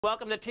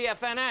Welcome to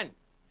TFNN.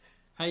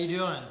 How you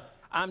doing?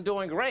 I'm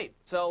doing great.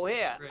 So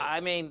here, Great.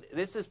 I mean,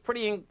 this is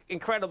pretty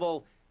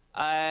incredible,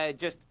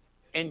 just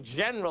in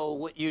general,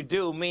 what you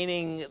do,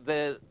 meaning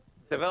the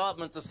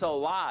developments are so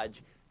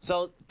large.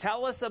 So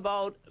tell us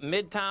about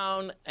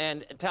Midtown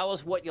and tell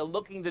us what you're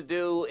looking to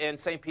do in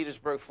St.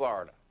 Petersburg,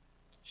 Florida.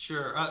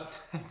 Sure.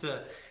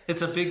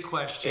 It's a big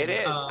question. It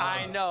is.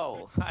 I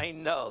know.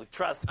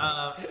 Trust me.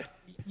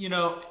 You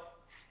know,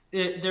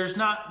 there's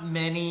not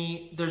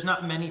many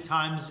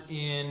times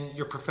in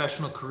your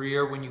professional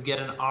career when you get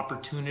an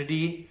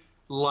opportunity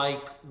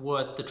like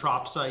what the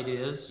Trop site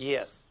is.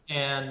 Yes.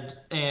 And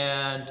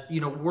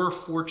you know, we're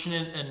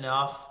fortunate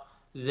enough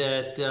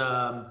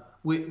that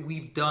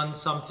we've done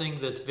something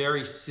that's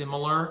very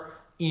similar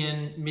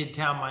in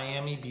Midtown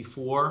Miami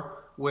before,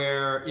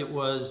 where it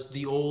was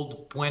the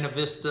old Buena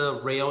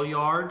Vista rail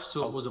yard.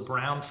 So it was a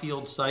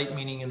brownfield site,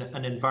 meaning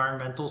an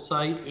environmental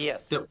site.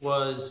 Yes. That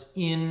was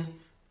in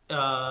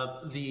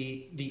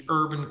the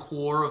urban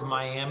core of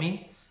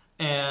Miami,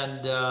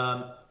 and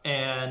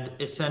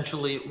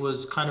essentially it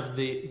was kind of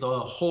the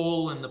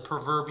hole in the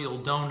proverbial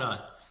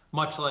donut,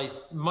 much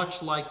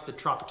like the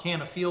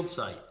Tropicana field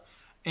site.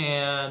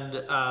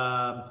 And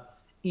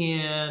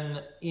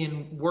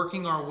in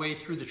working our way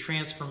through the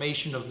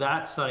transformation of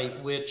that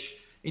site, which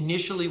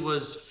initially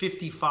was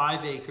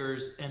 55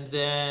 acres, and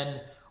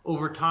then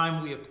over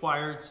time we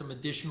acquired some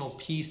additional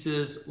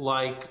pieces,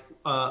 like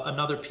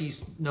another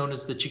piece known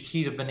as the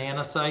Chiquita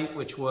banana site,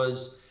 which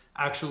was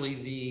actually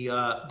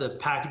the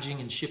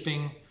packaging and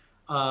shipping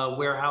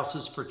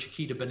warehouses for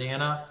Chiquita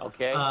banana.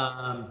 Okay.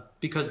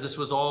 Because this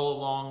was all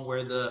along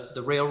where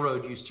the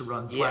railroad used to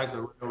run,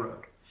 Flagler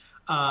Railroad.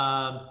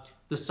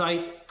 The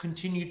site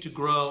continued to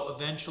grow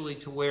eventually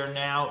to where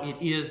now it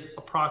is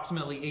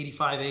approximately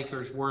 85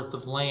 acres worth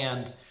of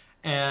land.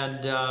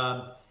 And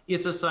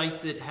it's a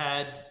site that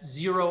had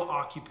 0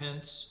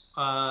 occupants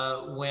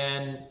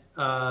when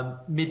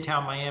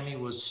Midtown Miami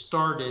was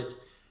started.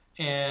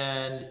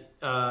 And,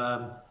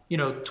 you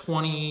know,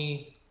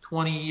 20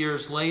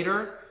 years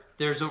later,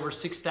 there's over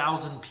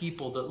 6,000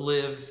 people that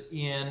live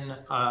in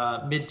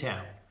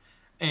Midtown.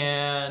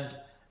 And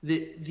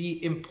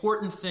the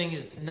important thing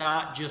is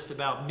not just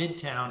about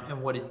Midtown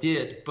and what it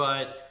did,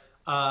 but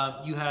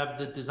you have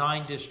the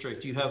design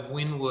district, you have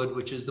Wynwood,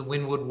 which is the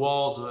Wynwood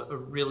Walls, a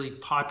really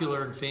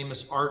popular and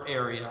famous art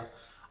area.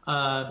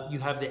 You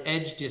have the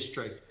Edge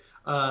district,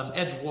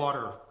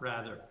 Edgewater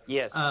rather.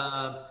 Yes.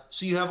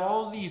 So you have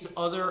all of these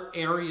other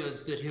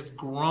areas that have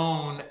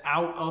grown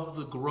out of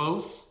the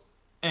growth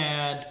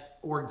and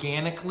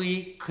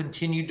organically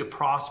continued to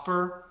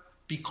prosper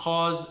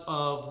because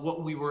of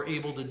what we were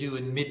able to do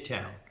in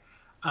Midtown.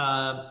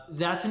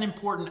 That's an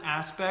important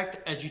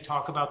aspect as you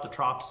talk about the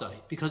Trop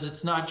site, because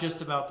it's not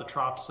just about the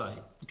Trop site.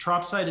 The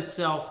Trop site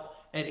itself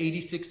at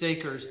 86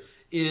 acres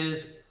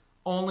is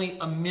only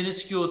a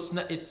minuscule,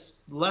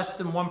 it's less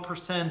than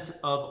 1%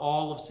 of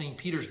all of St.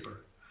 Petersburg.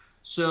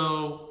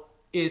 So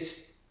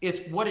it's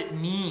what it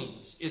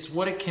means, it's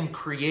what it can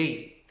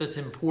create that's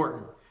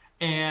important.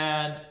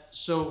 And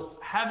so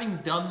having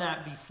done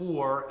that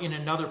before in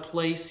another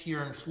place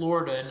here in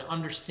Florida and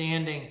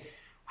understanding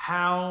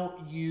how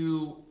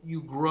you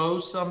grow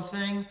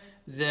something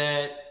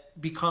that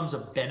becomes a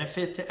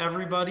benefit to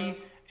everybody,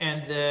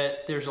 and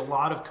that there's a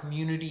lot of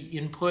community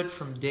input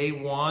from day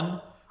one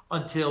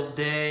until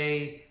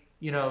day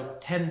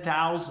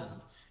 10,000,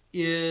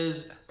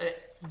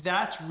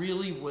 that's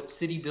really what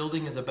city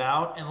building is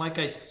about. And like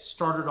I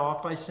started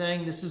off by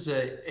saying, this is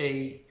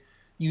a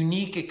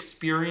unique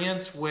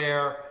experience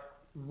where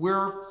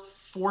we're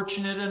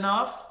fortunate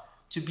enough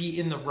to be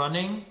in the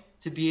running,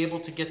 to be able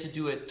to get to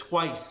do it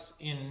twice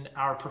in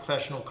our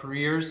professional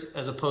careers,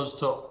 as opposed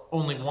to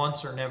only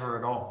once or never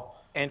at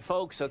all. And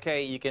folks,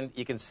 okay, you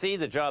can see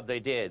the job they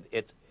did.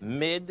 It's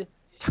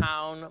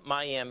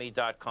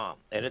midtownmiami.com,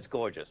 and it's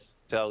gorgeous.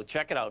 So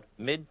check it out,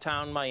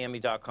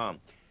 midtownmiami.com.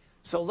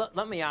 So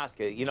let me ask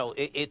you, you know,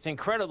 it's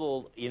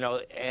incredible, you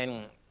know,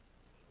 and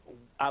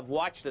I've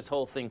watched this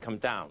whole thing come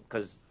down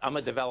because I'm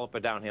a developer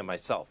down here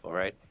myself, all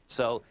right?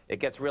 So it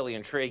gets really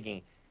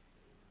intriguing.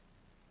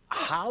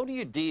 How do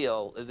you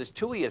deal, there's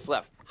 2 years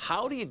left,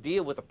 how do you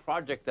deal with a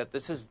project that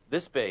this is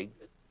this big,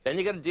 then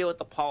you got to deal with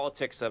the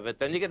politics of it,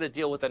 then you got to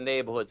deal with the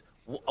neighborhoods.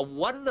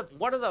 What are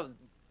the,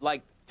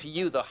 like, to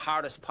you, the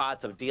hardest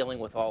parts of dealing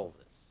with all of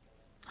this?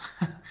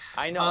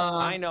 I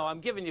know, I'm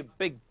giving you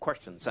big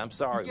questions, I'm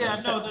sorry. Yeah,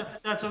 man. No,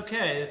 that's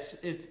okay,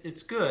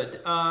 it's good.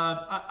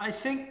 I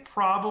think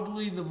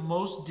probably the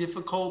most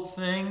difficult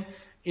thing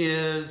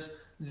is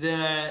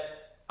that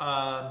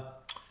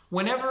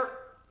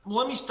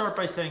let me start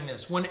by saying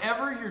this.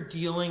 Whenever you're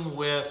dealing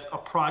with a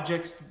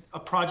project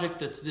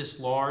that's this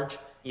large,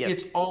 yes,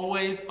 it's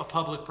always a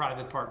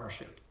public-private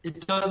partnership.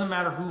 It doesn't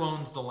matter who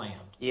owns the land.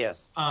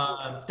 Yes.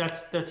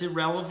 That's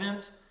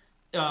irrelevant.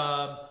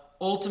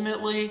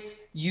 Ultimately,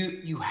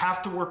 you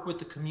have to work with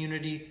the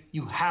community.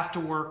 You have to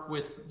work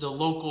with the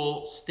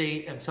local,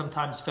 state, and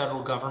sometimes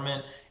federal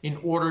government in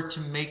order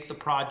to make the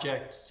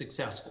project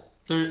successful.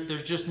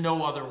 There's just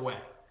no other way.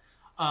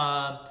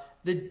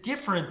 The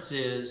difference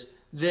is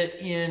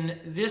that in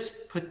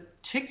this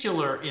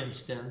particular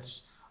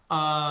instance,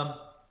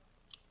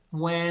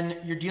 when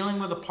you're dealing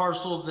with a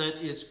parcel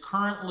that is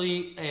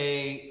currently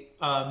a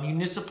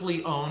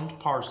municipally owned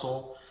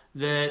parcel,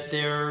 that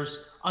there's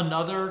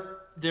another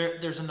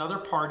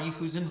party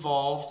who's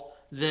involved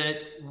that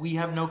we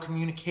have no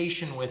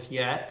communication with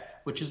yet,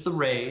 which is the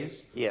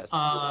Rays. Yes.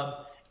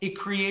 It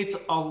creates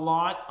a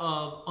lot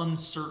of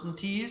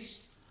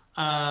uncertainties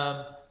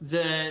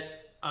that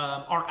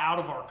are out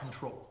of our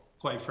control,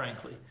 quite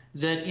frankly.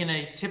 That in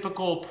a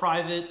typical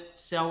private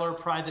seller,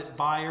 private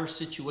buyer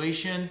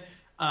situation,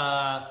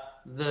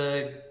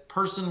 the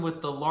person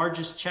with the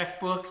largest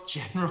checkbook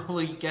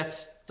generally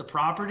gets the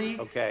property.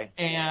 Okay.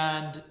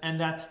 And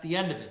that's the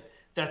end of it.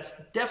 That's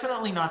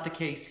definitely not the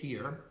case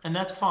here, and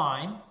that's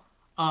fine.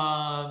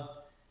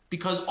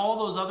 Because all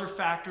those other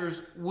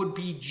factors would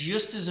be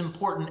just as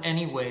important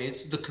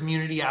anyways, the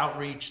community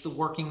outreach, the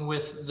working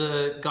with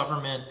the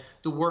government,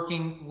 the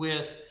working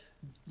with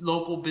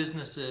local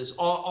businesses,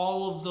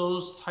 all of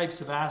those types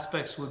of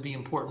aspects would be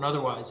important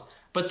otherwise.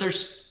 But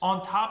there's,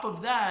 on top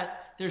of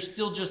that, there's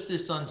still just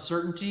this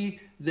uncertainty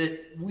that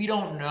we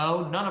don't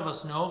know, none of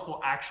us know if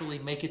we'll actually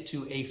make it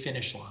to a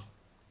finish line.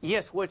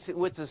 Yes, which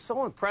is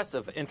so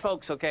impressive. And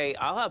folks, okay,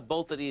 I'll have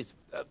both of these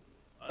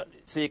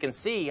so you can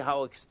see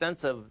how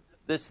extensive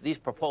these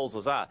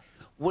proposals are.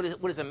 What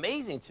is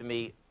amazing to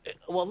me,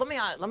 well, let me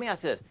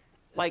ask you this.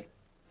 Like,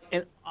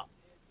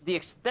 the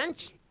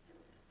extension,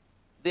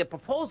 the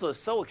proposal is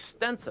so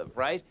extensive,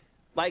 right?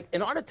 Like,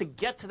 in order to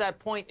get to that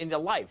point in your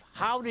life,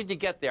 how did you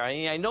get there? I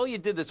mean, I know you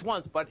did this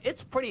once, but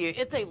it's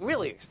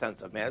really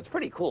extensive, man. It's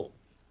pretty cool.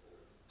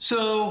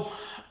 So,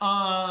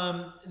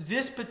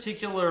 this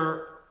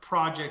particular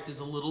project is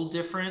a little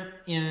different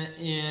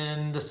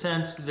in the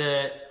sense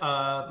that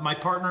my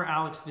partner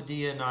Alex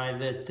Vadia and I,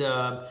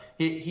 that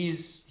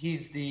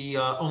he's the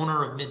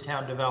owner of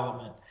Midtown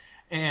Development,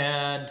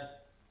 and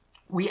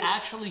we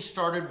actually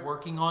started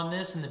working on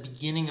this in the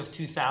beginning of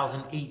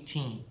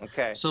 2018.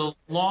 Okay. So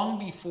long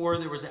before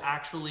there was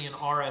actually an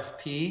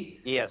RFP.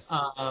 Yes.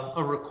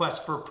 A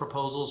request for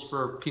proposals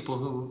for people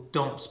who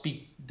don't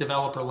speak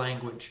developer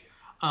language.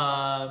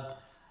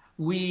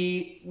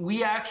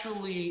 We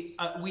actually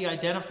we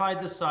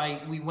identified the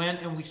site. We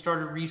went and we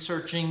started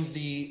researching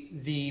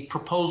the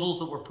proposals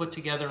that were put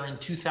together in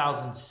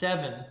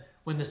 2007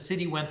 when the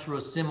city went through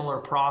a similar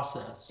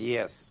process.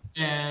 Yes.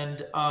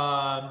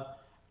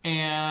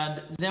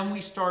 And then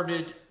we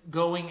started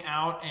going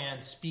out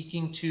and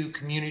speaking to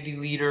community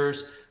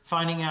leaders,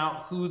 finding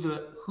out who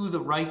the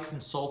right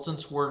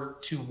consultants were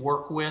to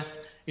work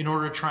with in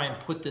order to try and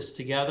put this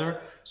together.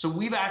 So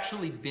we've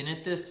actually been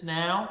at this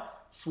now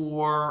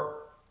for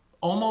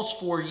almost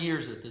 4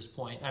 years at this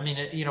point. I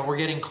mean, you know, we're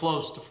getting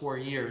close to 4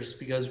 years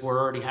because we're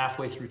already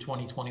halfway through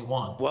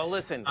 2021. Well,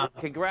 listen,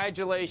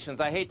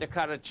 congratulations. I hate to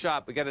cut it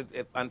short.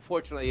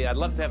 Unfortunately, I'd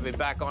love to have you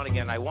back on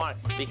again.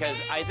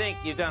 Because I think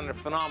you've done a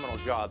phenomenal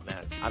job,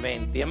 man. I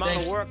mean, the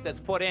amount of work that's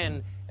put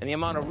in and the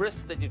amount of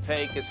risks that you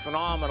take is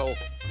phenomenal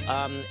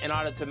in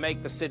order to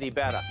make the city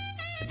better.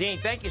 Dean,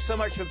 thank you so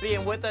much for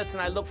being with us,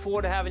 and I look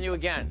forward to having you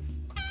again.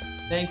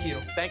 Thank you.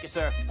 Thank you,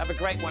 sir. Have a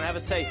great one. Have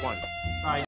a safe one. All right.